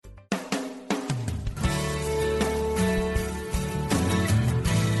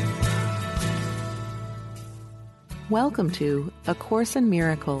Welcome to A Course in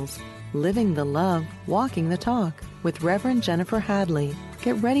Miracles, Living the Love, Walking the Talk with Reverend Jennifer Hadley.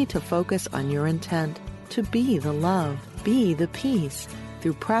 Get ready to focus on your intent to be the love, be the peace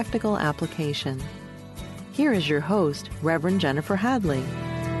through practical application. Here is your host, Reverend Jennifer Hadley.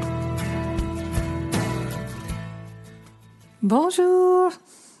 Bonjour,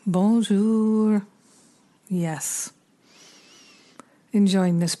 bonjour. Yes.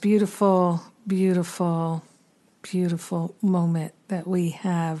 Enjoying this beautiful, beautiful, beautiful moment that we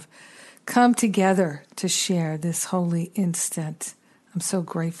have come together to share this holy instant. I'm so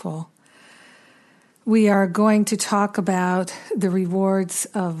grateful. We are going to talk about the rewards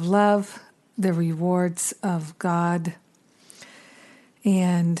of love, the rewards of God.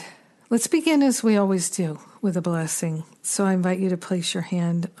 And let's begin as we always do with a blessing. So I invite you to place your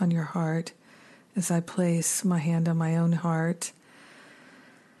hand on your heart as I place my hand on my own heart.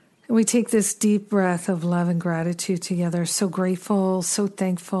 And we take this deep breath of love and gratitude together. So grateful, so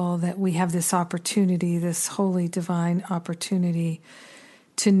thankful that we have this opportunity, this holy divine opportunity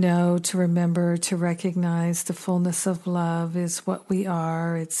to know, to remember, to recognize the fullness of love is what we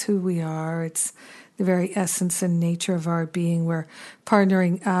are. It's who we are. It's the very essence and nature of our being. We're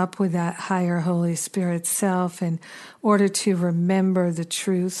partnering up with that higher Holy Spirit self in order to remember the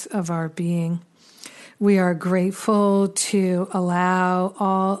truth of our being. We are grateful to allow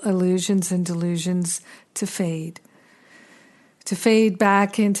all illusions and delusions to fade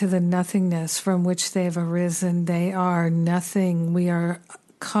back into the nothingness from which they have arisen. They are nothing. We are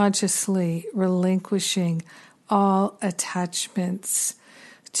consciously relinquishing all attachments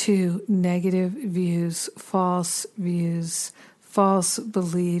to negative views, false beliefs,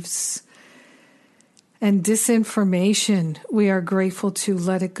 and disinformation. We are grateful to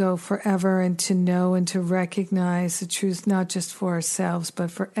let it go forever and to know and to recognize the truth, not just for ourselves,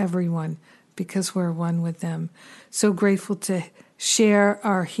 but for everyone, because we're one with them. So grateful to share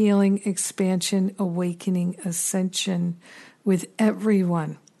our healing, expansion, awakening, ascension with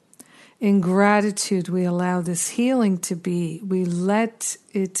everyone. In gratitude, we allow this healing to be. We let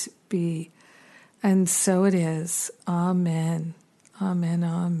it be. And so it is. Amen. Amen.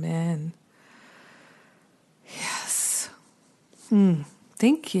 Amen. Yes.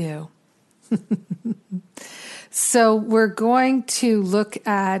 Thank you. So we're going to look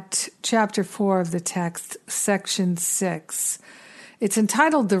at chapter 4 of the text, section 6. It's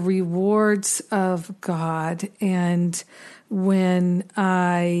entitled The Rewards of God. And when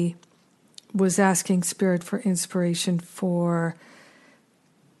I was asking Spirit for inspiration for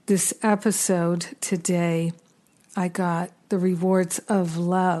this episode today, I got the rewards of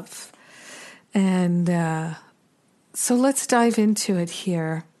love. And so let's dive into it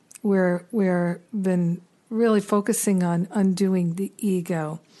here. We've been really focusing on undoing the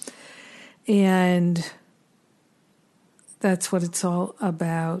ego. And that's what it's all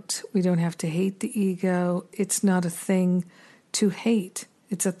about. We don't have to hate the ego. It's not a thing to hate.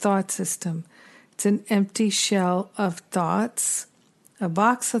 It's a thought system. It's an empty shell of thoughts, a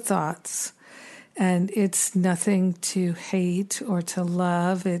box of thoughts. And it's nothing to hate or to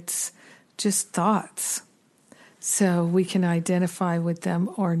love. It's just thoughts. So we can identify with them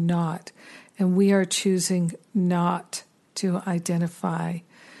or not. And we are choosing not to identify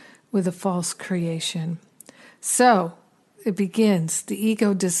with a false creation. So it begins. The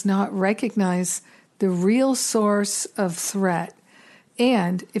ego does not recognize the real source of threat.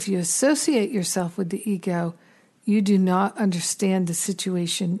 And if you associate yourself with the ego, you do not understand the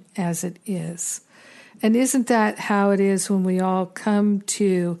situation as it is. And isn't that how it is when we all come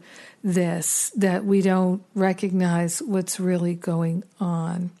to this, that we don't recognize what's really going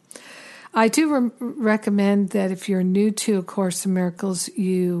on? I do recommend that if you're new to A Course in Miracles,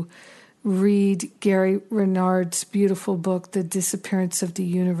 you read Gary Renard's beautiful book, The Disappearance of the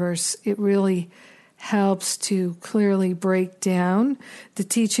Universe. It really helps to clearly break down the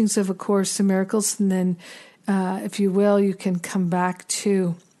teachings of A Course in Miracles. And then, if you will, you can come back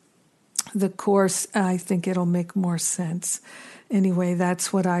to the Course. I think it'll make more sense. Anyway,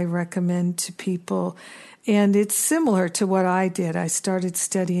 that's what I recommend to people. And it's similar to what I did. I started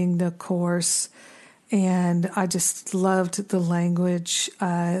studying the Course, and I just loved the language.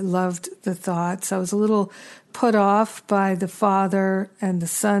 I loved the thoughts. I was a little put off by the Father and the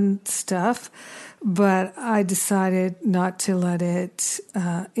Son stuff, but I decided not to let it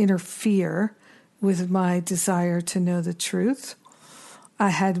interfere with my desire to know the truth. I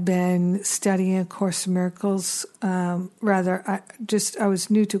had been studying A Course in Miracles. I was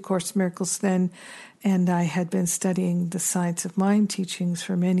new to A Course in Miracles then, and I had been studying the Science of Mind teachings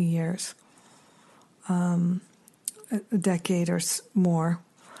for many years, a decade or more.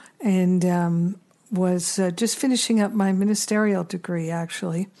 And was just finishing up my ministerial degree,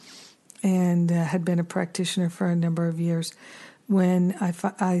 actually, and had been a practitioner for a number of years when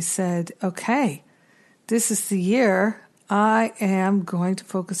I said, okay, this is the year I am going to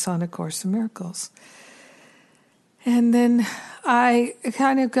focus on A Course in Miracles. And then I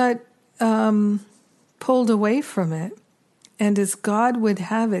kind of got pulled away from it. And as God would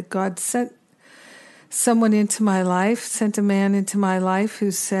have it, God sent someone into my life, sent a man into my life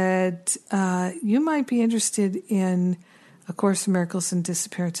who said, you might be interested in A Course in Miracles and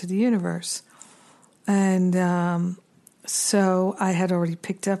Disappearance of the Universe. And so I had already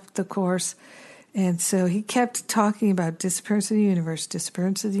picked up the course. And so he kept talking about disappearance of the universe,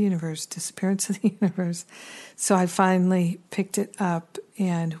 disappearance of the universe, disappearance of the universe. So I finally picked it up,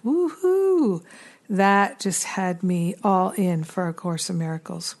 and woohoo, that just had me all in for A Course in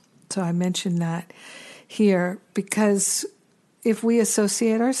Miracles. So I mentioned that here because if we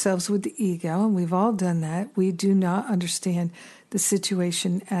associate ourselves with the ego, and we've all done that, we do not understand the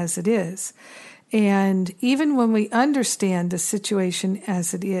situation as it is. And even when we understand the situation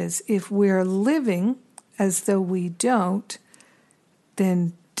as it is, if we're living as though we don't,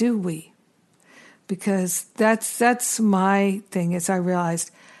 then do we? Because that's my thing, as I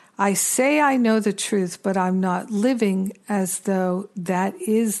realized. I say I know the truth, but I'm not living as though that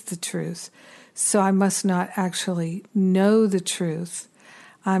is the truth. So I must not actually know the truth.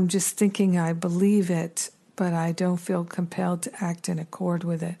 I'm just thinking I believe it, but I don't feel compelled to act in accord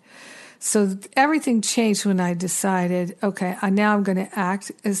with it. So everything changed when I decided, okay, now I'm going to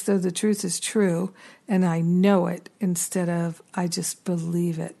act as though the truth is true and I know it instead of I just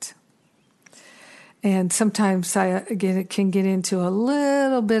believe it. And sometimes it can get into a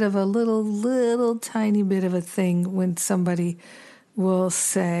little bit of a little tiny bit of a thing when somebody will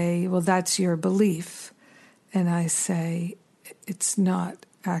say, well, that's your belief. And I say, it's not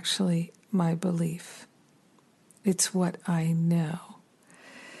actually my belief. It's what I know.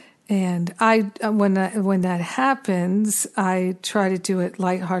 And when that happens, I try to do it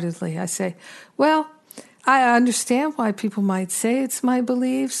lightheartedly. I say, well, I understand why people might say it's my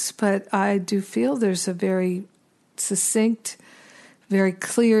beliefs, but I do feel there's a very succinct, very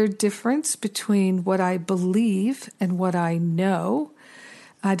clear difference between what I believe and what I know.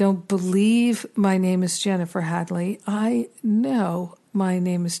 I don't believe my name is Jennifer Hadley. I know my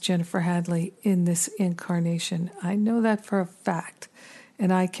name is Jennifer Hadley in this incarnation. I know that for a fact.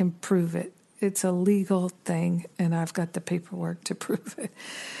 And I can prove it. It's a legal thing, and I've got the paperwork to prove it.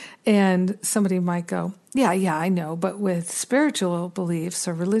 And somebody might go, yeah, I know, but with spiritual beliefs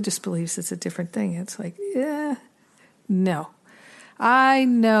or religious beliefs, it's a different thing. It's like, no. I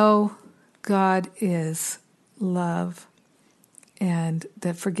know God is love, and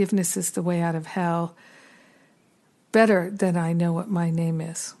that forgiveness is the way out of hell better than I know what my name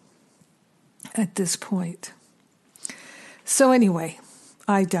is at this point. So anyway,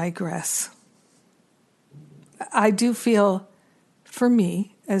 I digress. I do feel, for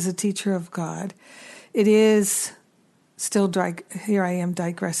me, as a teacher of God, it is still, here I am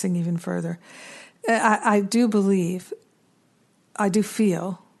digressing even further. I do believe, I do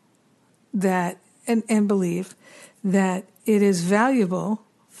feel that, and believe that it is valuable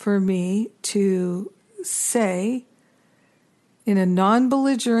for me to say in a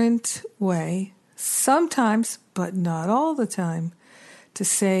non-belligerent way, sometimes, but not all the time, to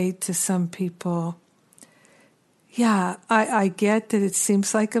say to some people, yeah, I get that it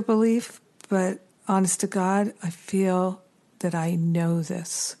seems like a belief, but honest to God, I feel that I know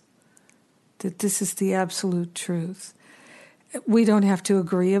this, that this is the absolute truth. We don't have to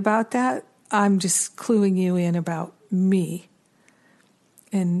agree about that. I'm just cluing you in about me.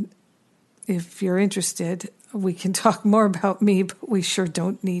 And if you're interested, we can talk more about me, but we sure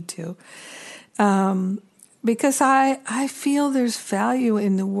don't need to. Because I feel there's value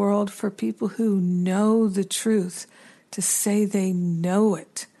in the world for people who know the truth to say they know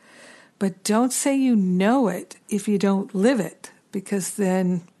it. But don't say you know it if you don't live it, because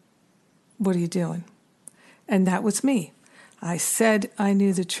then what are you doing? And that was me. I said I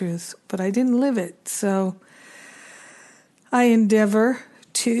knew the truth, but I didn't live it. So I endeavor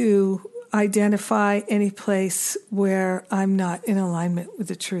to identify any place where I'm not in alignment with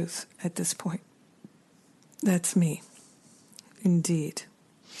the truth at this point. That's me, indeed.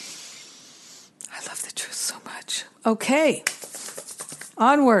 I love the truth so much. Okay,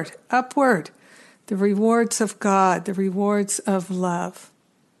 onward, upward, the rewards of God, the rewards of love.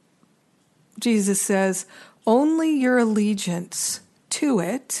 Jesus says, only your allegiance to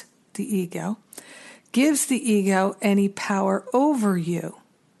it, the ego, gives the ego any power over you.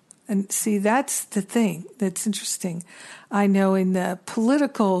 And see, that's the thing that's interesting. I know in the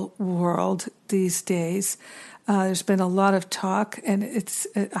political world these days, there's been a lot of talk, and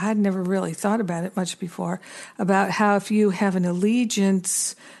I had never really thought about it much before, about how if you have an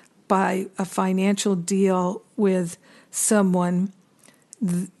allegiance by a financial deal with someone,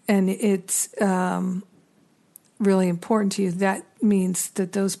 and it's really important to you, that means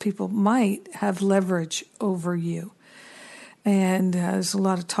that those people might have leverage over you. And there's a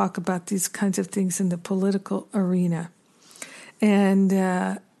lot of talk about these kinds of things in the political arena.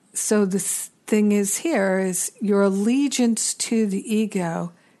 And so this thing is here is your allegiance to the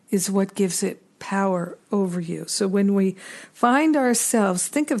ego is what gives it power over you. So when we find ourselves,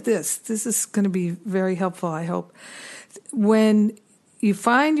 think of this. This is going to be very helpful, I hope. When you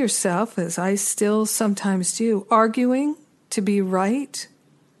find yourself, as I still sometimes do, arguing to be right,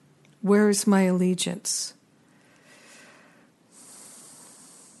 where is my allegiance?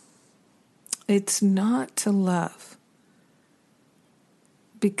 It's not to love.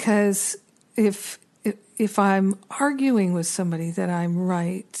 Because if I'm arguing with somebody that I'm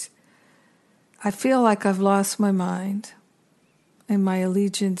right, I feel like I've lost my mind, and my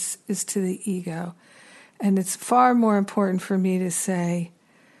allegiance is to the ego. And it's far more important for me to say,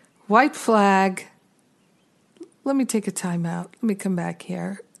 white flag, let me take a time out. Let me come back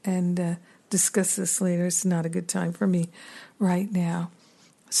here and discuss this later. It's not a good time for me right now.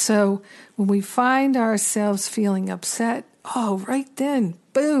 So when we find ourselves feeling upset, right then,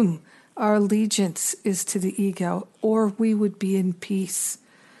 boom, our allegiance is to the ego, or we would be in peace.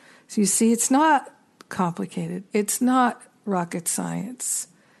 So you see, it's not complicated. It's not rocket science.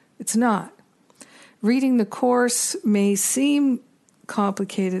 It's not. Reading the Course may seem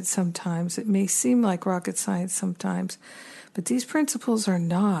complicated sometimes. It may seem like rocket science sometimes. But these principles are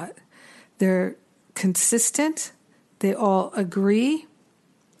not. They're consistent. They all agree.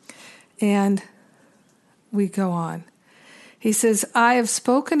 And we go on. He says, I have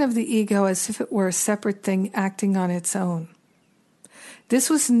spoken of the ego as if it were a separate thing acting on its own.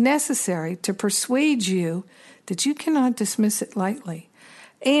 This was necessary to persuade you that you cannot dismiss it lightly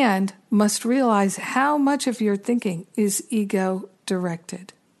and must realize how much of your thinking is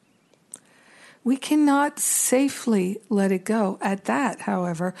ego-directed. We cannot safely let it go at that,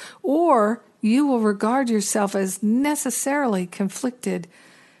 however, or you will regard yourself as necessarily conflicted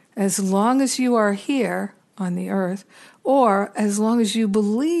as long as you are here on the earth, or as long as you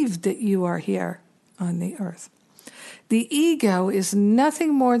believe that you are here on the earth. The ego is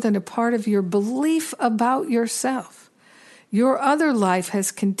nothing more than a part of your belief about yourself. Your other life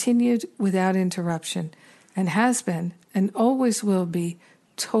has continued without interruption and has been and always will be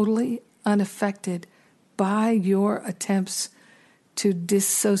totally unaffected by your attempts to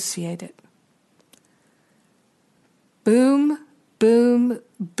dissociate it. Boom, boom,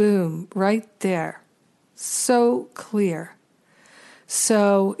 boom, right there. So clear.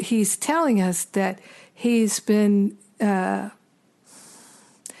 So he's telling us that he's been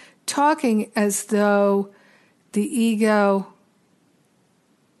talking as though the ego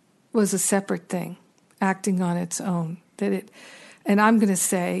was a separate thing, acting on its own. And I'm going to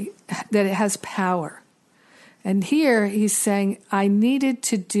say that it has power. And here he's saying, I needed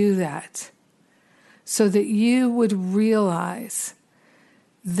to do that so that you would realize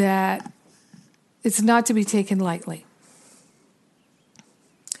that it's not to be taken lightly.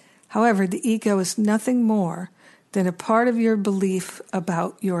 However, the ego is nothing more than a part of your belief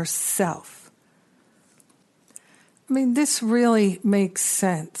about yourself. I mean, this really makes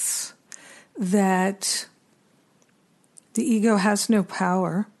sense that the ego has no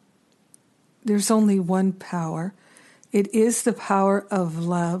power. There's only one power. It is the power of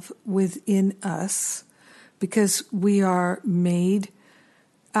love within us, because we are made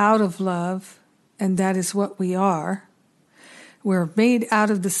out of love, and that is what we are. We're made out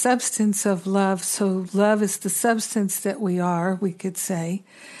of the substance of love, so love is the substance that we are, we could say.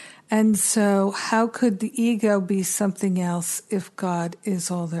 And so how could the ego be something else if God is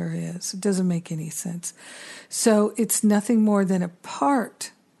all there is? It doesn't make any sense. So it's nothing more than a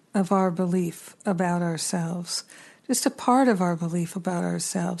part of our belief about ourselves, just a part of our belief about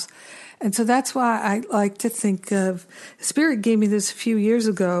ourselves. And so that's why I like to think of, Spirit gave me this a few years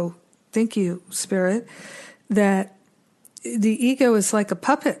ago, thank you, Spirit, that the ego is like a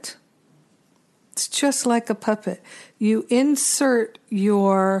puppet. It's just like a puppet. You insert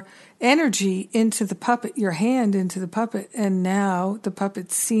your energy into the puppet, your hand into the puppet, and now the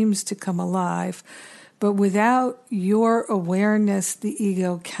puppet seems to come alive. But without your awareness, the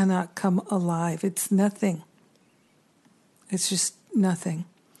ego cannot come alive. It's nothing. It's just nothing.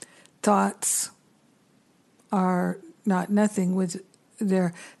 Thoughts are not nothing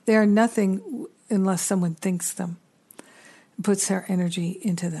They're nothing unless someone thinks them, puts their energy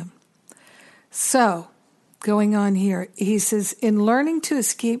into them. So, going on here, he says, in learning to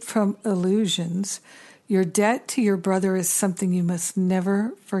escape from illusions, your debt to your brother is something you must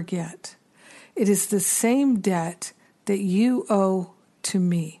never forget. It is the same debt that you owe to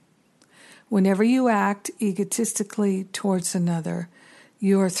me. Whenever you act egotistically towards another,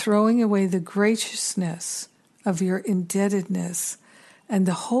 you are throwing away the graciousness of your indebtedness and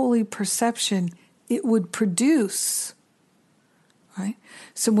the holy perception it would produce. Right?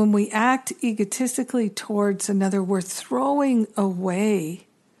 So when we act egotistically towards another, we're throwing away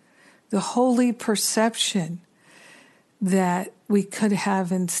the holy perception that we could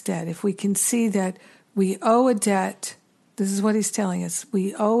have instead. If we can see that we owe a debt, this is what he's telling us,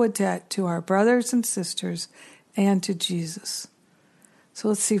 we owe a debt to our brothers and sisters and to Jesus. So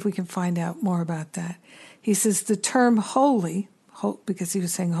let's see if we can find out more about that. He says the term holy, because he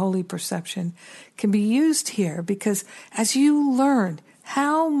was saying holy perception, can be used here because as you learn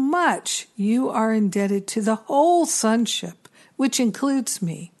how much you are indebted to the whole sonship, which includes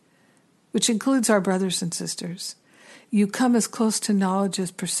me, which includes our brothers and sisters, you come as close to knowledge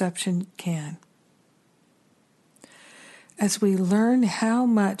as perception can. As we learn how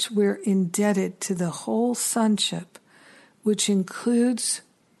much we're indebted to the whole sonship, which includes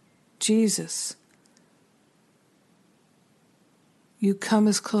Jesus, you come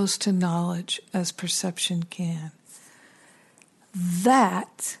as close to knowledge as perception can.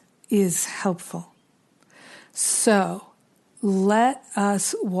 That is helpful. So, let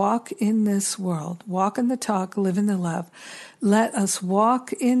us walk in this world, walk in the talk, live in the love. Let us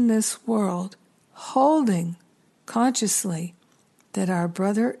walk in this world holding consciously that our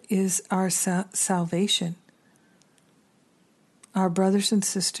brother is our salvation. Our brothers and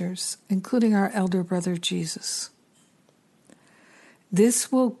sisters, including our elder brother Jesus.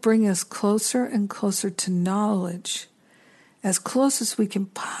 This will bring us closer and closer to knowledge, as close as we can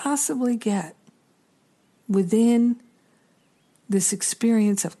possibly get within this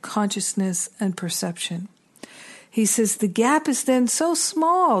experience of consciousness and perception. He says the gap is then so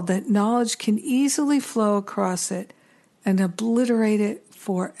small that knowledge can easily flow across it and obliterate it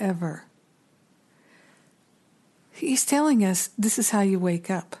forever. He's telling us this is how you wake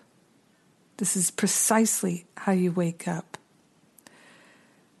up. This is precisely how you wake up.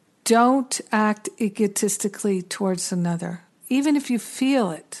 Don't act egotistically towards another. Even if you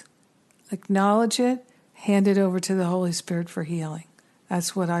feel it, acknowledge it, hand it over to the Holy Spirit for healing.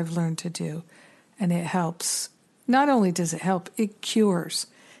 That's what I've learned to do. And it helps. Not only does it help, it cures.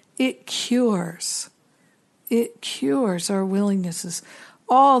 It cures. It cures our willingnesses.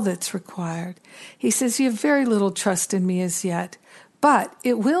 All that's required. He says, you have very little trust in me as yet, but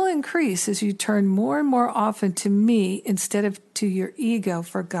it will increase as you turn more and more often to me instead of to your ego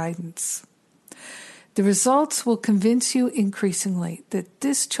for guidance. The results will convince you increasingly that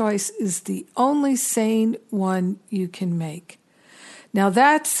this choice is the only sane one you can make. Now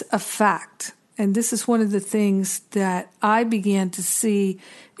that's a fact, and this is one of the things that I began to see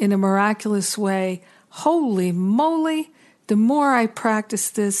in a miraculous way. Holy moly! The more I practice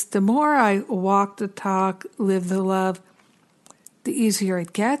this, the more I walk the talk, live the love, the easier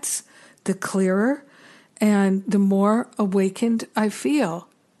it gets, the clearer, and the more awakened I feel.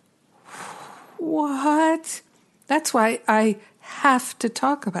 What? That's why I have to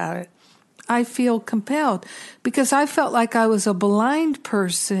talk about it. I feel compelled because I felt like I was a blind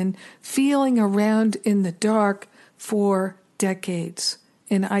person feeling around in the dark for decades,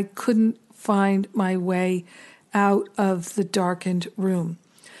 and I couldn't find my way out of the darkened room.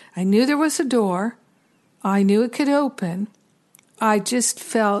 I knew there was a door. I knew it could open. I just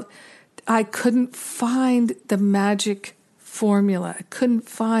felt I couldn't find the magic formula. I couldn't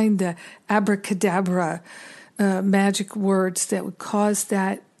find the abracadabra magic words that would cause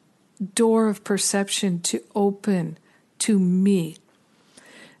that door of perception to open to me.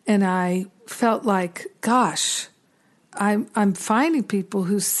 And I felt like, gosh, I'm finding people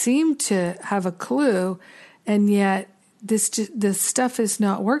who seem to have a clue, and yet this stuff is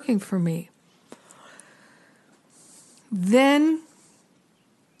not working for me. Then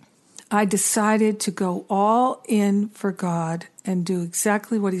I decided to go all in for God and do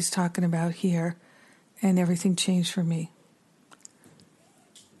exactly what he's talking about here, and everything changed for me.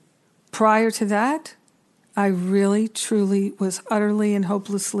 Prior to that, I really, truly was utterly and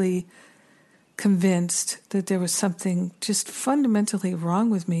hopelessly convinced that there was something just fundamentally wrong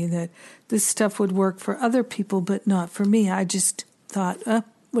with me, that this stuff would work for other people but not for me. I just thought,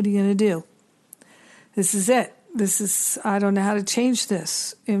 what are you going to do? This is it. I don't know how to change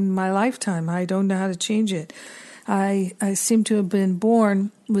this in my lifetime. I don't know how to change it. I seem to have been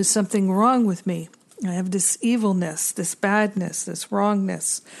born with something wrong with me. I have this evilness, this badness, this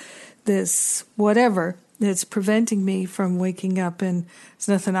wrongness, this whatever that's preventing me from waking up, and there's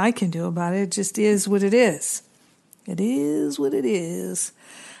nothing I can do about it. It just is what it is. It is what it is.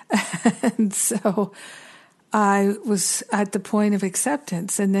 And so I was at the point of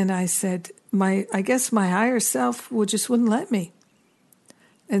acceptance, and then I said, I guess my higher self wouldn't let me.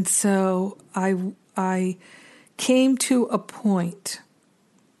 And so I came to a point,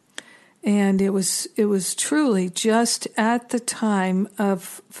 and it was truly just at the time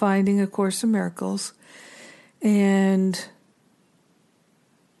of finding A Course in Miracles and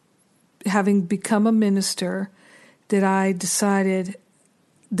having become a minister that I decided,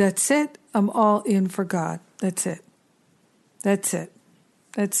 that's it. I'm all in for God. That's it. That's it.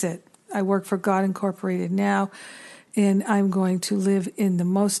 That's it. I work for God Incorporated now, and I'm going to live in the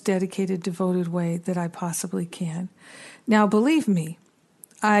most dedicated, devoted way that I possibly can. Now, believe me,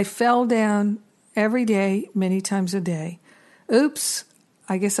 I fell down every day, many times a day. Oops,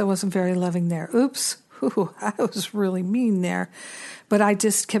 I guess I wasn't very loving there. Oops, I was really mean there. But I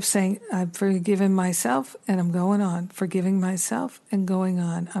just kept saying, I'm forgiving myself and I'm going on. Forgiving myself and going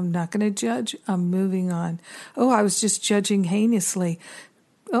on. I'm not going to judge. I'm moving on. Oh, I was just judging heinously.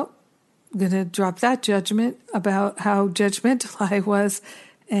 Oh, I'm going to drop that judgment about how judgmental I was,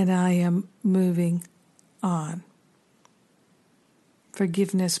 and I am moving on.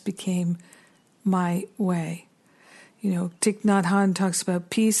 Forgiveness became my way. Thich Nhat Hanh talks about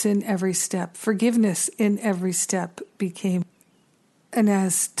peace in every step. Forgiveness in every step became, and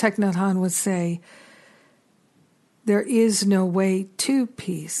as Thich Nhat Hanh would say, there is no way to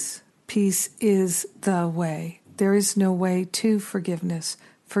peace. Peace is the way. There is no way to forgiveness.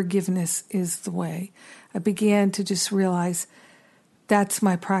 Forgiveness is the way. I began to just realize that's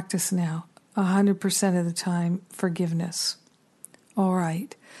my practice now. 100% of the time, forgiveness. All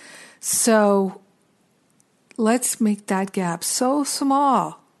right. So let's make that gap so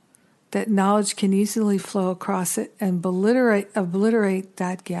small that knowledge can easily flow across it and obliterate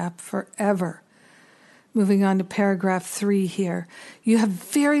that gap forever. Moving on to paragraph 3 here. You have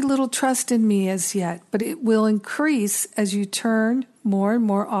very little trust in me as yet, but it will increase as you turn more and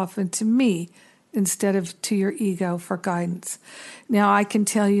more often to me instead of to your ego for guidance. Now, I can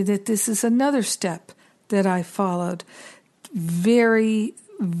tell you that this is another step that I followed very,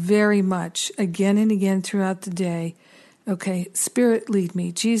 very much, again and again throughout the day. Okay, Spirit lead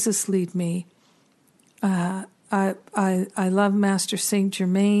me, Jesus lead me. I love Master Saint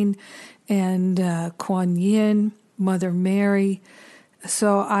Germain and Kuan Yin, Mother Mary.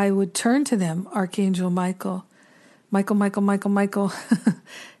 So I would turn to them, Archangel Michael. Michael,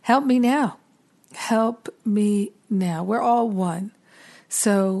 help me now. Help me now. We're all one.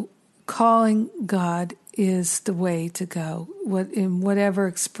 So calling God is the way to go, in whatever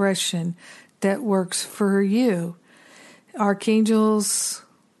expression that works for you. Archangels,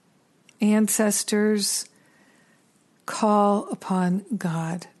 ancestors, call upon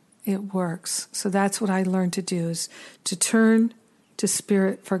God. It works. So that's what I learned to do, is to turn to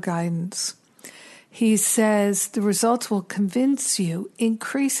Spirit for guidance. He says the results will convince you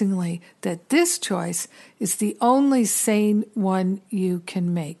increasingly that this choice is the only sane one you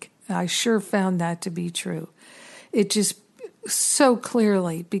can make. I sure found that to be true. It just so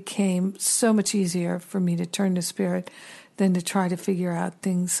clearly became so much easier for me to turn to Spirit than to try to figure out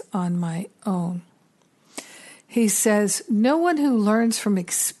things on my own. He says, no one who learns from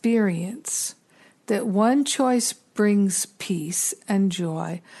experience that one choice brings peace and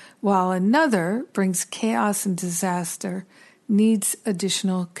joy, while another brings chaos and disaster, needs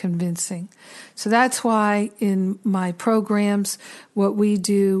additional convincing. So that's why in my programs, what we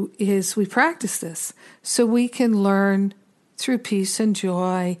do is we practice this so we can learn through peace and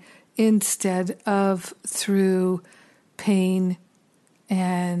joy instead of through pain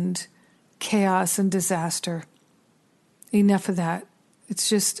and chaos and disaster. Enough of that. It's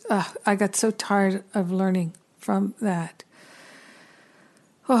just, I got so tired of learning from that.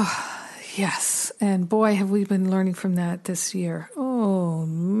 Oh, yes. And boy, have we been learning from that this year. Oh,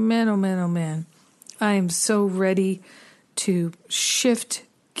 man, oh, man, oh, man. I am so ready to shift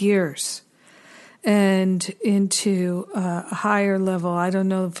gears and into a higher level. I don't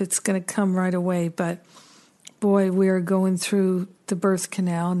know if it's going to come right away, but boy, we're going through the birth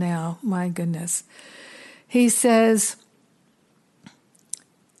canal now. My goodness. He says,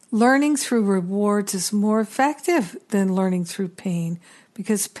 learning through rewards is more effective than learning through pain,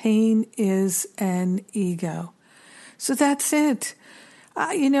 because pain is an ego. So that's it.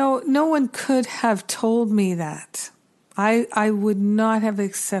 No one could have told me that. I would not have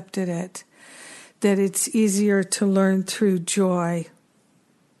accepted it. that it's easier to learn through joy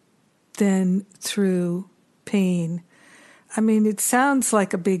than through pain. I mean, it sounds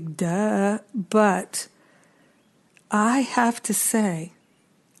like a big duh, but I have to say,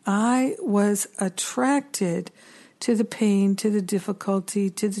 I was attracted to the pain, to the difficulty,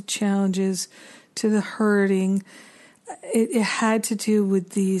 to the challenges, to the hurting. It had to do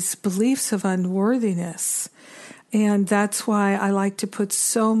with these beliefs of unworthiness. And that's why I like to put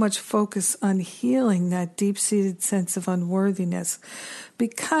so much focus on healing that deep-seated sense of unworthiness,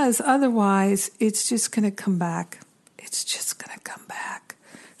 because otherwise it's just going to come back. It's just going to come back.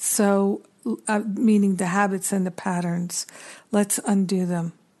 So, meaning the habits and the patterns, let's undo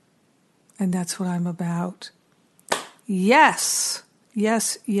them. And that's what I'm about. Yes,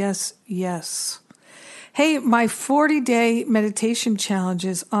 yes, yes, yes. Hey, my 40-day meditation challenge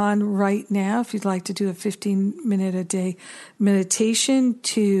is on right now. If you'd like to do a 15-minute-a-day meditation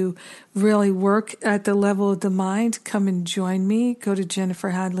to really work at the level of the mind, come and join me. Go to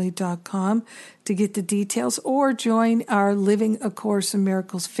jenniferhadley.com to get the details, or join our Living A Course in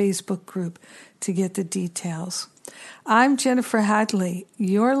Miracles Facebook group to get the details. I'm Jennifer Hadley.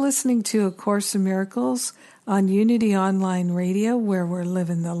 You're listening to A Course in Miracles on Unity Online Radio, where we're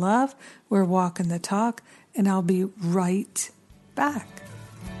living the love, we're walking the talk, and I'll be right back.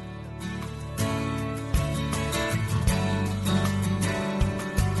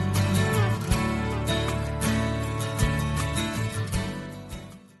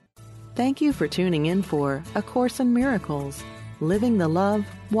 Thank you for tuning in for A Course in Miracles, living the love,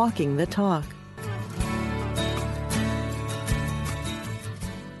 walking the talk.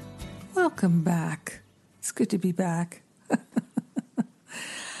 Welcome back. It's good to be back.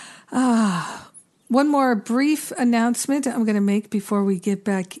 One more brief announcement I'm going to make before we get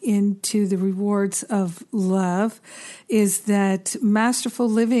back into the rewards of love is that Masterful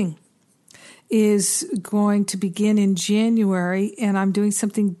Living is going to begin in January, and I'm doing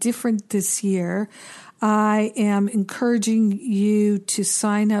something different this year. I am encouraging you to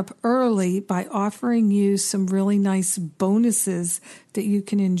sign up early by offering you some really nice bonuses that you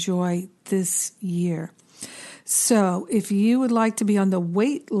can enjoy this year. So if you would like to be on the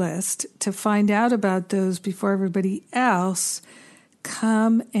wait list to find out about those before everybody else,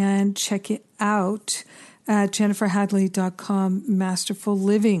 come and check it out at jenniferhadley.com. Masterful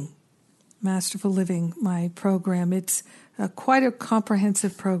Living, my program. It's quite a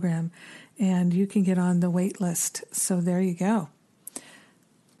comprehensive program, and you can get on the wait list. So there you go.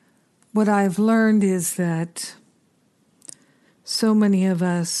 What I've learned is that so many of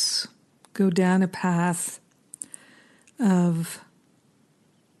us go down a path of,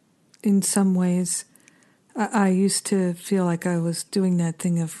 in some ways, I used to feel like I was doing that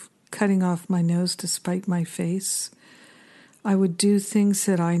thing of cutting off my nose to spite my face. I would do things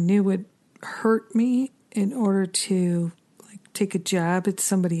that I knew would hurt me in order to take a jab at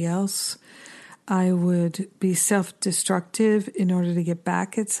somebody else. I would be self-destructive in order to get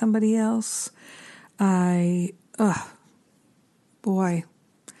back at somebody else. I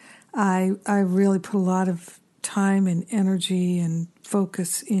really put a lot of time and energy and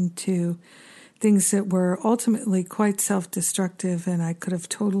focus into things that were ultimately quite self-destructive and I could have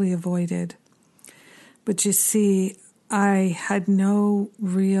totally avoided. But you see, I had no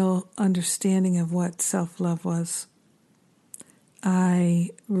real understanding of what self-love was. I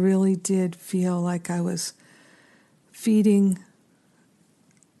really did feel like I was feeding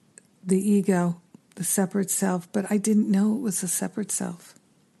the ego, the separate self, but I didn't know it was a separate self.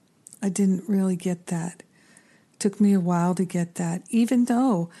 I didn't really get that. It took me a while to get that. Even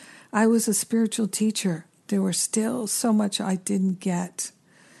though I was a spiritual teacher, there was still so much I didn't get.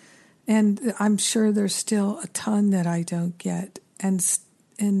 And I'm sure there's still a ton that I don't get. And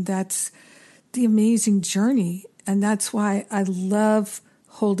that's the amazing journey. And that's why I love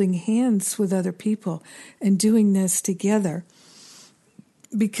holding hands with other people and doing this together.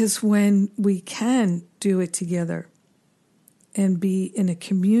 Because when we can do it together and be in a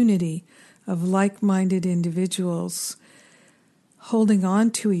community of like-minded individuals holding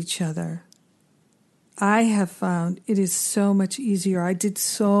on to each other, I have found it is so much easier. I did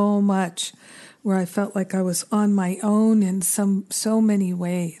so much where I felt like I was on my own in so many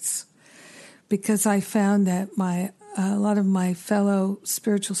ways, because I found that a lot of my fellow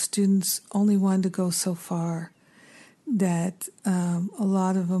spiritual students only wanted to go so far, that a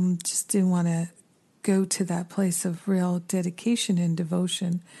lot of them just didn't want to go to that place of real dedication and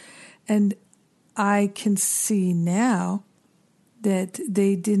devotion. And I can see now that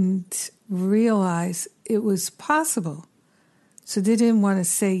they didn't realize it was possible. So they didn't want to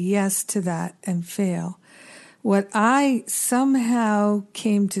say yes to that and fail. What I somehow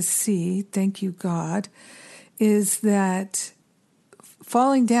came to see, thank you God, is that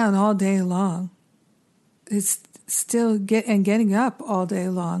falling down all day long is still getting up all day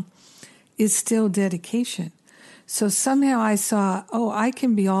long is still dedication. So somehow I saw, I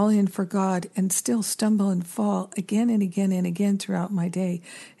can be all in for God and still stumble and fall again and again and again throughout my day.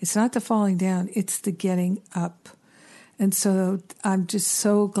 It's not the falling down, it's the getting up. And so I'm just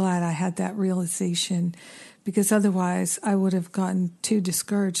so glad I had that realization, because otherwise I would have gotten too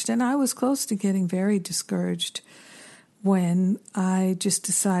discouraged. And I was close to getting very discouraged when I just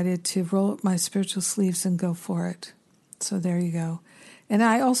decided to roll up my spiritual sleeves and go for it. So there you go. And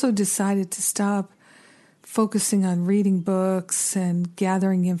I also decided to stop focusing on reading books and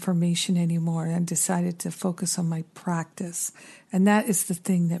gathering information anymore, and decided to focus on my practice. And that is the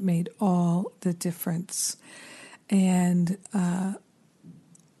thing that made all the difference. And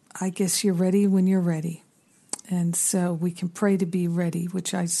I guess you're ready when you're ready. And so we can pray to be ready,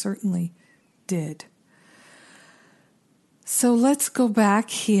 which I certainly did. So let's go back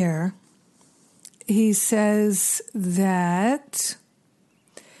here. He says that,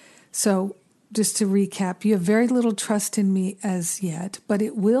 so just to recap, you have very little trust in me as yet, but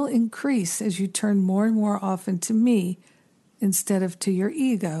it will increase as you turn more and more often to me instead of to your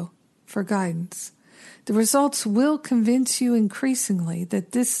ego for guidance. The results will convince you increasingly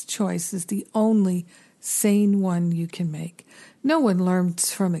that this choice is the only sane one you can make. No one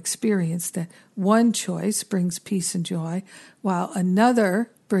learns from experience that one choice brings peace and joy, while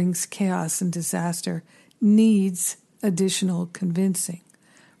another brings chaos and disaster, needs additional convincing.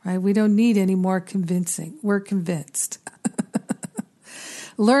 Right? We don't need any more convincing. We're convinced.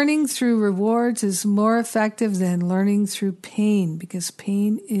 Learning through rewards is more effective than learning through pain, because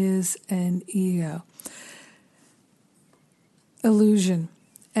pain is an ego illusion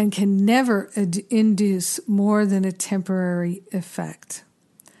and can never induce more than a temporary effect.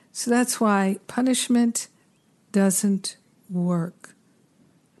 So that's why punishment doesn't work.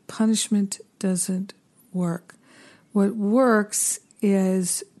 Punishment doesn't work. What works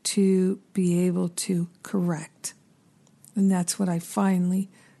is to be able to correct. And that's what I finally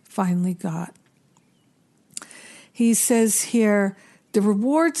got. He says here, the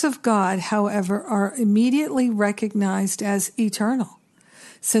rewards of God, however, are immediately recognized as eternal,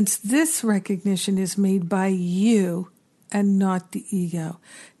 since this recognition is made by you and not the ego.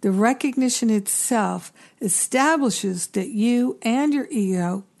 The recognition itself establishes that you and your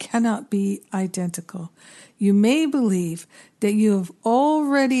ego cannot be identical. You may believe that you have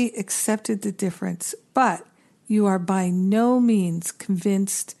already accepted the difference, but you are by no means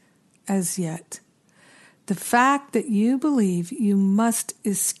convinced as yet. The fact that you believe you must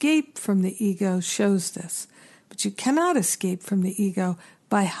escape from the ego shows this, but you cannot escape from the ego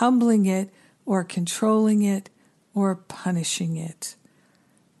by humbling it or controlling it or punishing it.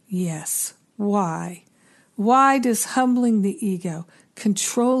 Yes. Why? Why does humbling the ego,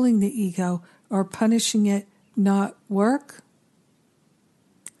 controlling the ego, or punishing it not work?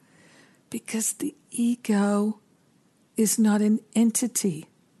 Because the ego is not an entity.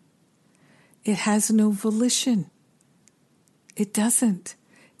 It has no volition. It doesn't.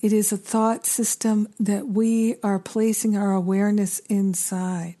 It is a thought system that we are placing our awareness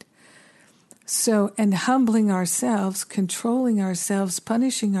inside. So, and humbling ourselves, controlling ourselves,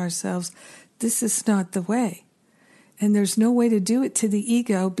 punishing ourselves, this is not the way. And there's no way to do it to the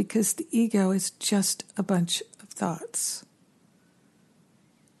ego, because the ego is just a bunch of thoughts.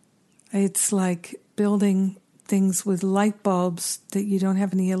 It's like building things with light bulbs that you don't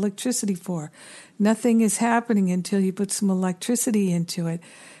have any electricity for. Nothing is happening until you put some electricity into it.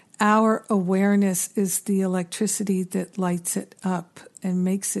 Our awareness is the electricity that lights it up and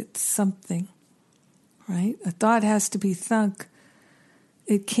makes it something, right? A thought has to be thunk.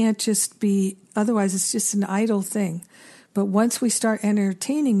 It can't just be, otherwise it's just an idle thing. But once we start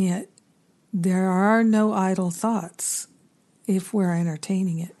entertaining it, there are no idle thoughts if we're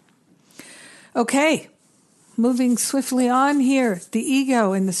entertaining it. Okay. Moving swiftly on here, the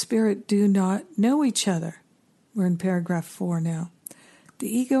ego and the spirit do not know each other. We're in paragraph 4 now. The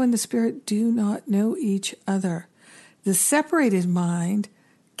ego and the spirit do not know each other. The separated mind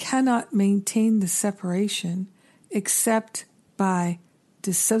cannot maintain the separation except by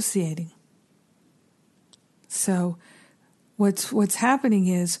dissociating. So what's happening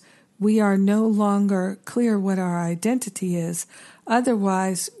is we are no longer clear what our identity is.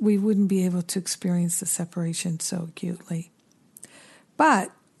 Otherwise, we wouldn't be able to experience the separation so acutely.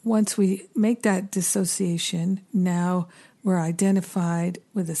 But once we make that dissociation, now we're identified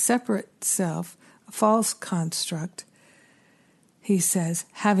with a separate self, a false construct. He says,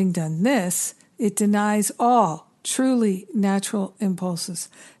 having done this, It denies all truly natural impulses,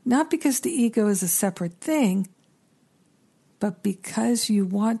 not because the ego is a separate thing, but because you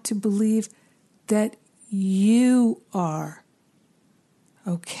want to believe that you are.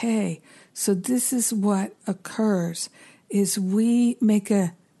 Okay, so this is what occurs, is we make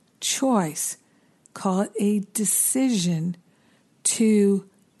a choice, call it a decision, to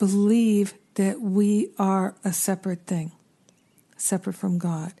believe that we are a separate thing, separate from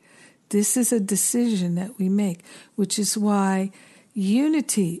God. This is a decision that we make, which is why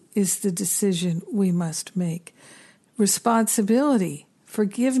unity is the decision we must make. Responsibility,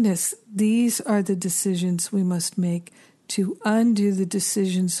 forgiveness, these are the decisions we must make to undo the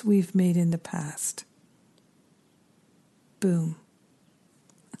decisions we've made in the past. Boom.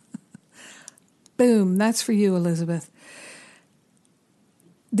 Boom. That's for you, Elizabeth.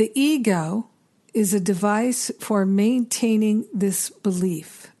 The ego is a device for maintaining this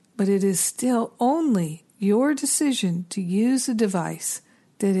belief, but it is still only your decision to use a device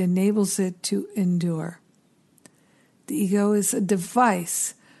that enables it to endure. The ego is a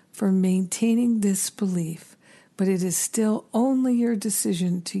device for maintaining this belief, but it is still only your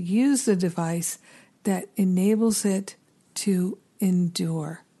decision to use the device that enables it to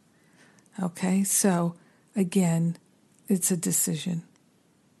endure. Okay, so again, it's a decision.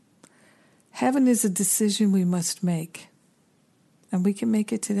 Heaven is a decision we must make, and we can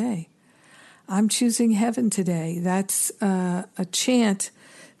make it today. I'm choosing heaven today. That's a chant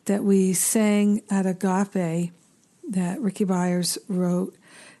that we sang at Agape that Ricky Byers wrote.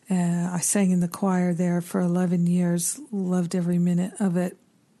 I sang in the choir there for 11 years, loved every minute of it,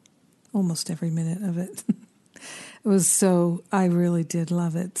 almost every minute of it. It was so, I really did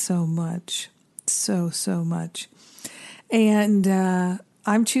love it so much, so much. And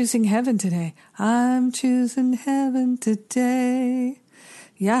I'm choosing heaven today. I'm choosing heaven today.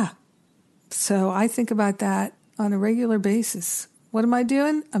 Yeah. So I think about that on a regular basis. What am I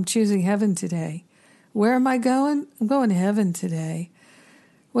doing? I'm choosing heaven today. Where am I going? I'm going to heaven today.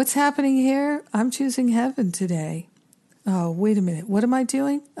 What's happening here? I'm choosing heaven today. Oh, wait a minute. What am I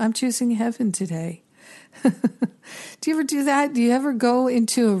doing? I'm choosing heaven today. Do you ever do that? Do you ever go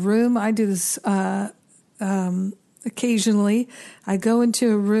into a room? I do this occasionally. I go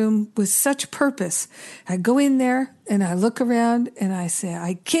into a room with such purpose. I go in there and I look around and I say,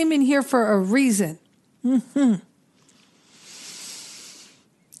 I came in here for a reason. And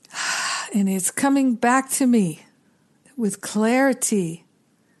it's coming back to me with clarity.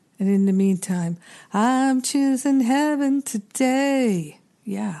 And in the meantime, I'm choosing heaven today.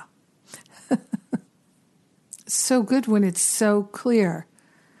 Yeah. So good when it's so clear.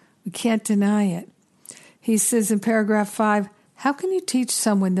 We can't deny it. He says in paragraph 5, how can you teach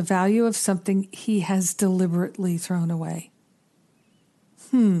someone the value of something he has deliberately thrown away?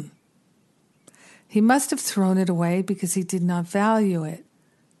 He must have thrown it away because he did not value it.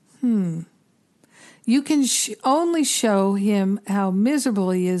 You can only show him how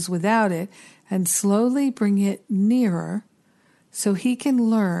miserable he is without it and slowly bring it nearer so he can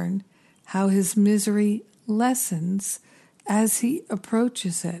learn how his misery lessens as he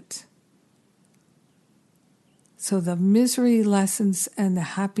approaches it. So the misery lessens and the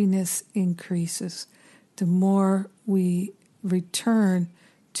happiness increases the more we return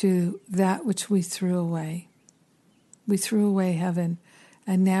to that which we threw away. We threw away heaven,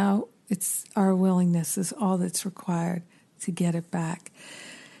 and now it's our willingness is all that's required to get it back.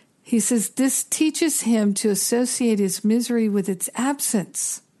 He says this teaches him to associate his misery with its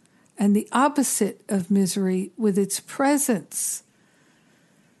absence and the opposite of misery with its presence.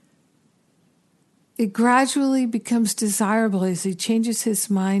 It gradually becomes desirable as he changes his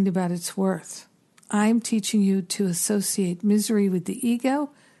mind about its worth. I'm teaching you to associate misery with the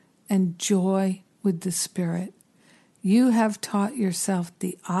ego and joy with the spirit. You have taught yourself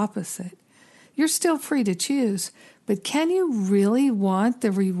the opposite. You're still free to choose, but can you really want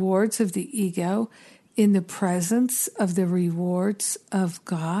the rewards of the ego in the presence of the rewards of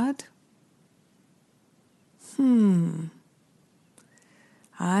God?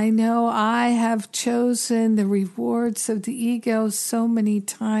 I know I have chosen the rewards of the ego so many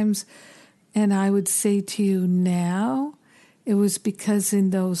times, and I would say to you now, it was because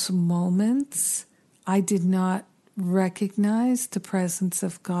in those moments I did not recognize the presence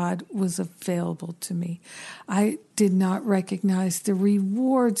of God was available to me. I did not recognize the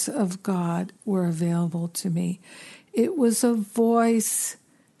rewards of God were available to me. It was a voice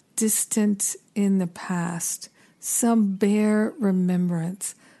distant in the past, some bare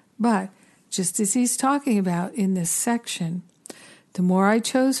remembrance. But just as he's talking about in this section, the more I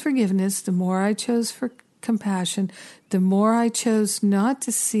chose forgiveness, the more I chose compassion, the more I chose not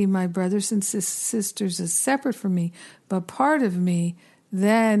to see my brothers and sisters as separate from me, but part of me,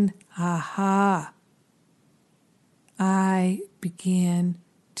 then, I began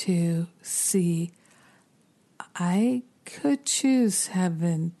to see I could choose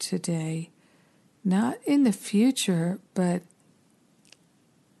heaven today, not in the future, but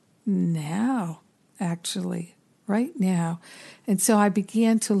now, actually, right now. And so I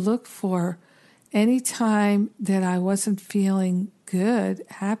began to look for any time that I wasn't feeling good,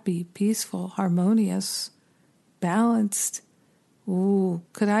 happy, peaceful, harmonious, balanced. Ooh,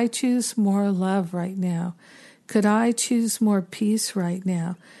 could I choose more love right now? Could I choose more peace right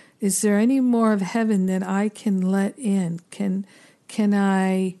now? Is there any more of heaven that I can let in? Can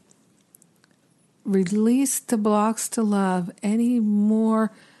I release the blocks to love any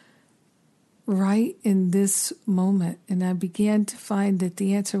more right in this moment? And I began to find that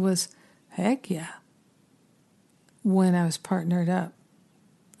the answer was, heck yeah, when I was partnered up.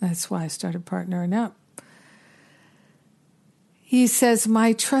 That's why I started partnering up. He says,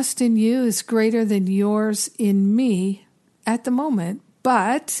 my trust in you is greater than yours in me at the moment,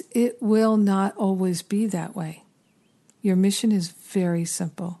 but it will not always be that way. Your mission is very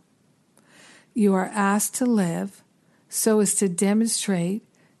simple. You are asked to live so as to demonstrate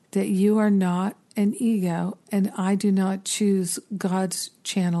that you are not an ego and I do not choose God's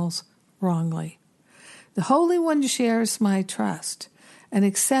channels wrongly. The Holy One shares my trust and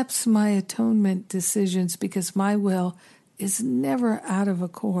accepts my atonement decisions because my will is never out of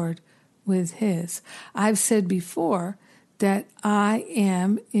accord with his. I've said before that I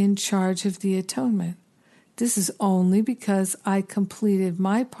am in charge of the atonement. This is only because I completed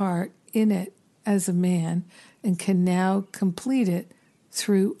my part in it as a man and can now complete it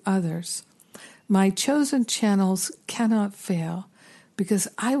through others. My chosen channels cannot fail because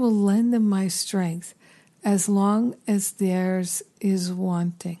I will lend them my strength as long as theirs is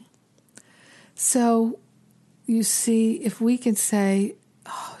wanting. So, you see, if we can say,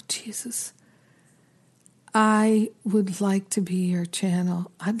 oh, Jesus, I would like to be your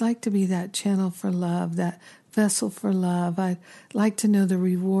channel. I'd like to be that channel for love, that vessel for love. I'd like to know the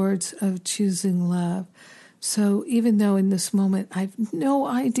rewards of choosing love. So even though in this moment I have no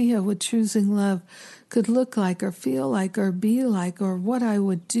idea what choosing love could look like or feel like or be like or what I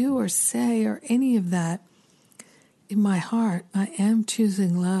would do or say or any of that, in my heart I am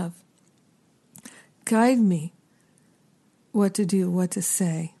choosing love. Guide me what to do, what to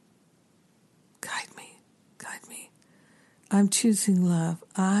say. Guide me, guide me. I'm choosing love.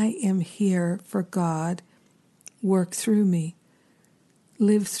 I am here for God. Work through me.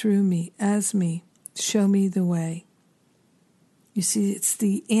 Live through me, as me. Show me the way. You see, it's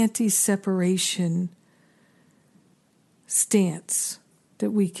the anti-separation stance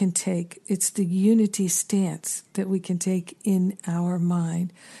that we can take. It's the unity stance that we can take in our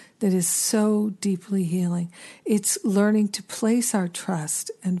mind that is so deeply healing. It's learning to place our trust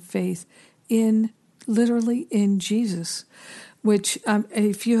and faith literally in Jesus, which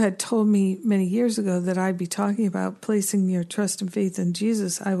if you had told me many years ago that I'd be talking about placing your trust and faith in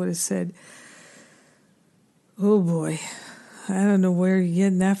Jesus, I would have said, oh boy, I don't know where you're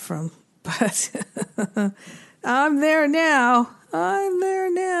getting that from, but I'm there now.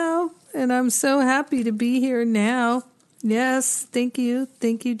 And I'm so happy to be here now. Yes, thank you.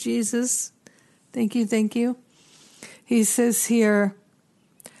 Thank you, Jesus. Thank you. He says here,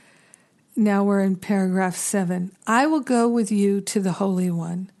 now we're in paragraph 7. I will go with you to the Holy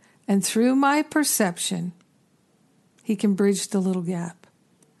One, and through my perception, he can bridge the little gap.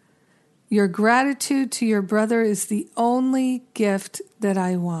 Your gratitude to your brother is the only gift that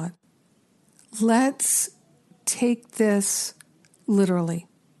I want. Let's take this literally.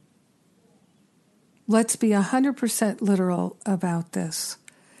 Let's be 100% literal about this.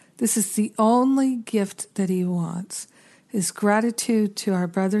 This is the only gift that he wants, is gratitude to our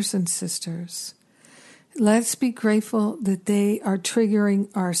brothers and sisters. Let's be grateful that they are triggering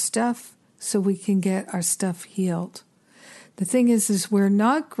our stuff so we can get our stuff healed. The thing is we're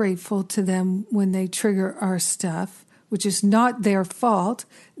not grateful to them when they trigger our stuff, which is not their fault.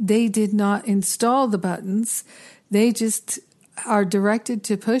 They did not install the buttons. They just are directed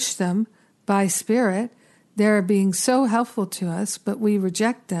to push them by Spirit. They're being so helpful to us, but we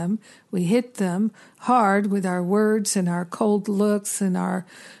reject them. We hit them hard with our words and our cold looks and our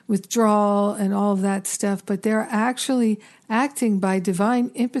withdrawal and all of that stuff. But they're actually acting by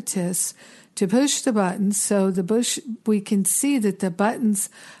divine impetus to push the buttons. So we can see that the buttons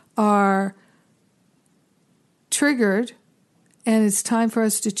are triggered, and it's time for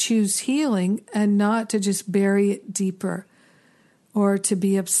us to choose healing and not to just bury it deeper. or to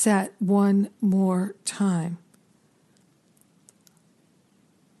be upset one more time.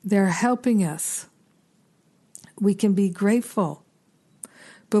 They're helping us. We can be grateful.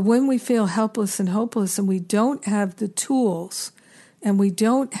 But when we feel helpless and hopeless and we don't have the tools and we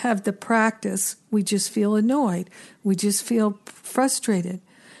don't have the practice, we just feel annoyed. We just feel frustrated.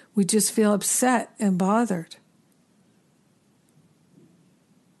 We just feel upset and bothered.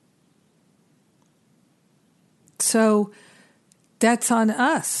 So that's on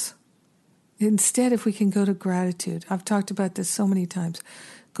us. Instead, if we can go to gratitude, I've talked about this so many times,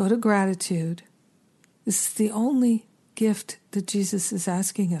 go to gratitude. This is the only gift that Jesus is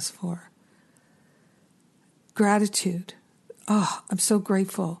asking us for. Gratitude. Oh, I'm so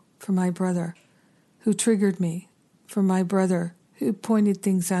grateful for my brother who triggered me, for my brother who pointed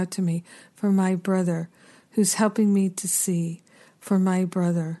things out to me, for my brother who's helping me to see, for my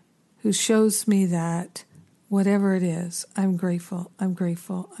brother who shows me that whatever it is, I'm grateful, I'm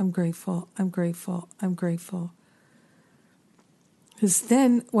grateful, I'm grateful, I'm grateful, I'm grateful. Because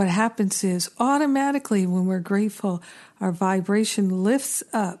then what happens is automatically when we're grateful, our vibration lifts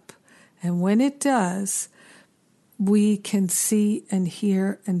up. And when it does, we can see and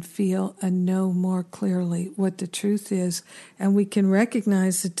hear and feel and know more clearly what the truth is. And we can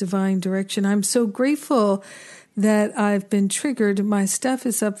recognize the divine direction. I'm so grateful that I've been triggered. My stuff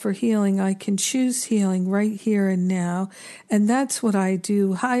is up for healing. I can choose healing right here and now. And that's what I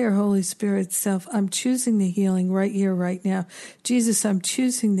do. Higher Holy Spirit self, I'm choosing the healing right here, right now. Jesus, I'm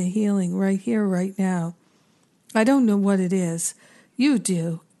choosing the healing right here, right now. I don't know what it is. You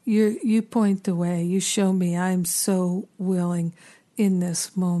do. You point the way. You show me. I'm so willing in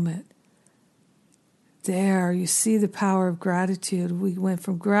this moment. There, you see the power of gratitude. We went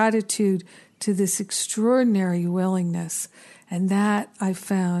from gratitude to this extraordinary willingness. And that, I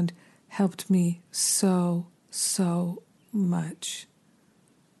found, helped me so, so much.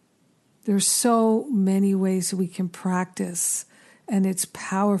 There's so many ways we can practice, and it's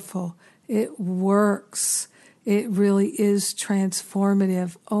powerful. It works. It really is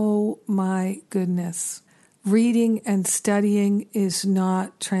transformative. Oh my goodness. Reading and studying is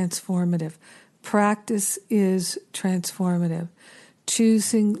not transformative. Practice is transformative.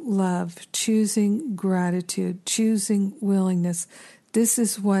 Choosing love, choosing gratitude, choosing willingness. This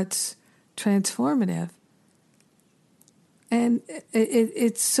is what's transformative. And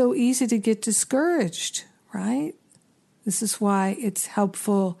it's so easy to get discouraged, right? This is why it's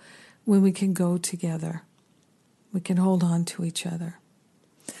helpful when we can go together. We can hold on to each other.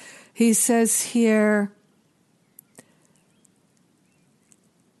 He says here,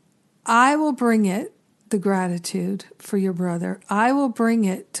 I will bring it, the gratitude for your brother. I will bring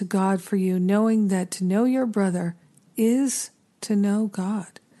it to God for you, knowing that to know your brother is to know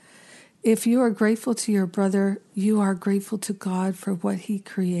God. If you are grateful to your brother, you are grateful to God for what he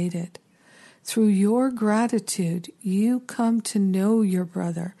created. Through your gratitude, you come to know your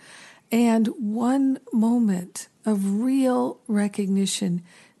brother. And one moment of real recognition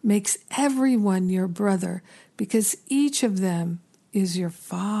makes everyone your brother, because each of them is your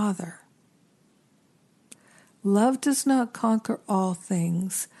father. Love does not conquer all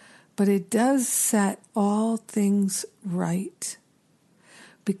things, but it does set all things right.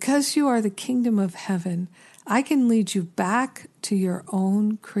 Because you are the kingdom of heaven, I can lead you back to your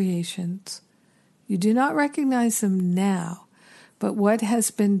own creations. You do not recognize them now, but what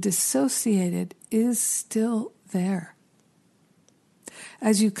has been dissociated is still there.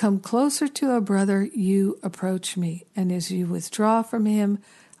 As you come closer to a brother, you approach me, and as you withdraw from him,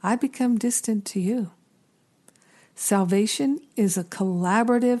 I become distant to you. Salvation is a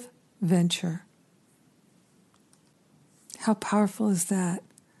collaborative venture. How powerful is that?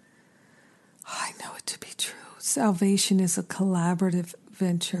 I know it to be true. Salvation is a collaborative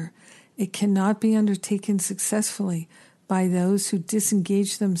venture. It cannot be undertaken successfully by those who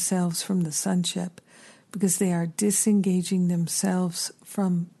disengage themselves from the sonship, because they are disengaging themselves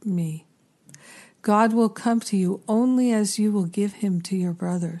from me. God will come to you only as you will give him to your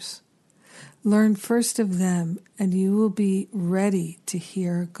brothers. Learn first of them, and you will be ready to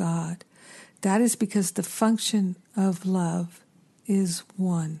hear God. That is because the function of love is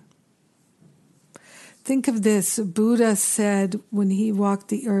one. Think of this. Buddha said, when he walked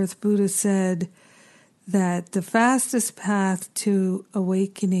the earth, Buddha said that the fastest path to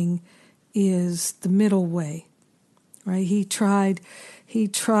awakening is the middle way, right? He tried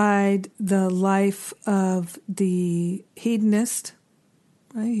the life of the hedonist,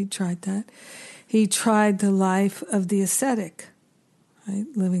 right? He tried that. He tried the life of the ascetic, right?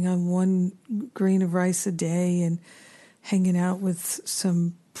 Living on one grain of rice a day and hanging out with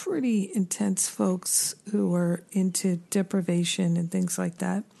some pretty intense folks who were into deprivation and things like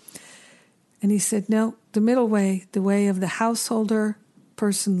that. And he said, no, the middle way, the way of the householder,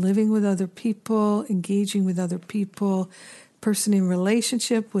 person living with other people, engaging with other people, person in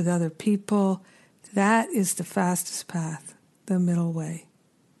relationship with other people, that is the fastest path, the middle way.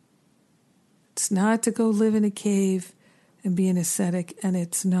 It's not to go live in a cave and be an ascetic, and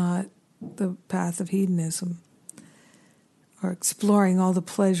it's not the path of hedonism or exploring all the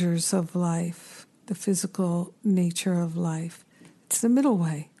pleasures of life, the physical nature of life. It's the middle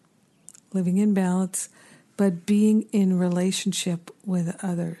way, living in balance, but being in relationship with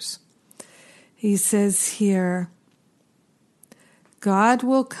others. He says here, God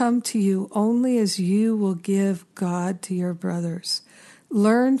will come to you only as you will give God to your brothers.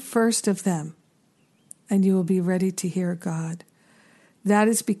 Learn first of them, and you will be ready to hear God. That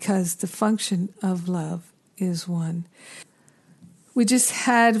is because the function of love is one. We just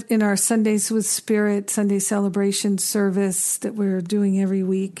had in our Sundays with Spirit, Sunday celebration service that we're doing every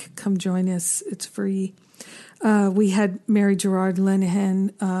week. Come join us. It's free. We had Mary Gerard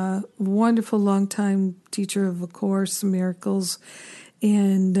Lenehan, a wonderful longtime teacher of A Course in Miracles.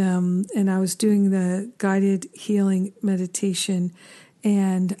 And I was doing the guided healing meditation,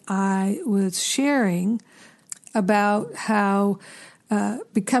 and I was sharing about how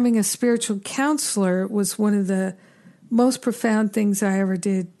becoming a spiritual counselor was one of the most profound things I ever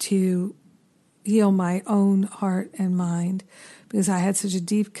did to heal my own heart and mind, because I had such a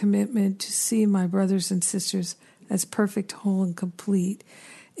deep commitment to see my brothers and sisters as perfect, whole, and complete.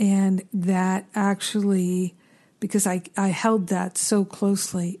 And that actually, because I held that so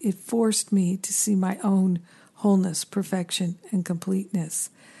closely, it forced me to see my own wholeness, perfection, and completeness.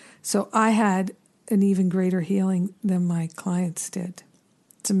 So I had an even greater healing than my clients did.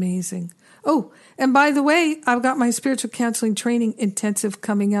 It's amazing. Oh, and by the way, I've got my spiritual counseling training intensive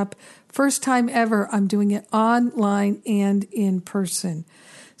coming up. First time ever, I'm doing it online and in person.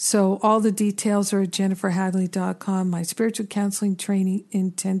 So all the details are at jenniferhadley.com, my spiritual counseling training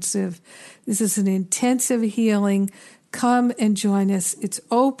intensive. This is an intensive healing. Come and join us. It's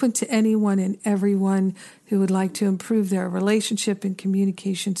open to anyone and everyone who would like to improve their relationship and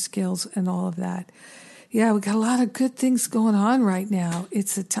communication skills and all of that. Yeah, we got a lot of good things going on right now.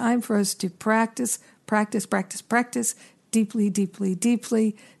 It's a time for us to practice, deeply, deeply,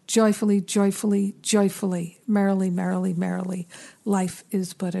 deeply, joyfully, joyfully, joyfully, merrily, merrily, merrily. Life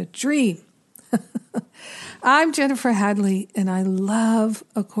is but a dream. I'm Jennifer Hadley, and I love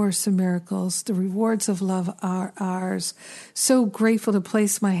A Course in Miracles. The rewards of love are ours. So grateful to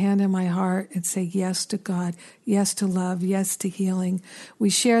place my hand on my heart and say yes to God, yes to love, yes to healing. We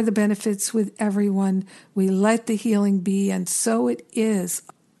share the benefits with everyone. We let the healing be, and so it is.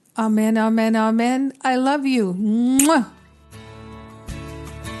 Amen, amen, amen. I love you. Mwah.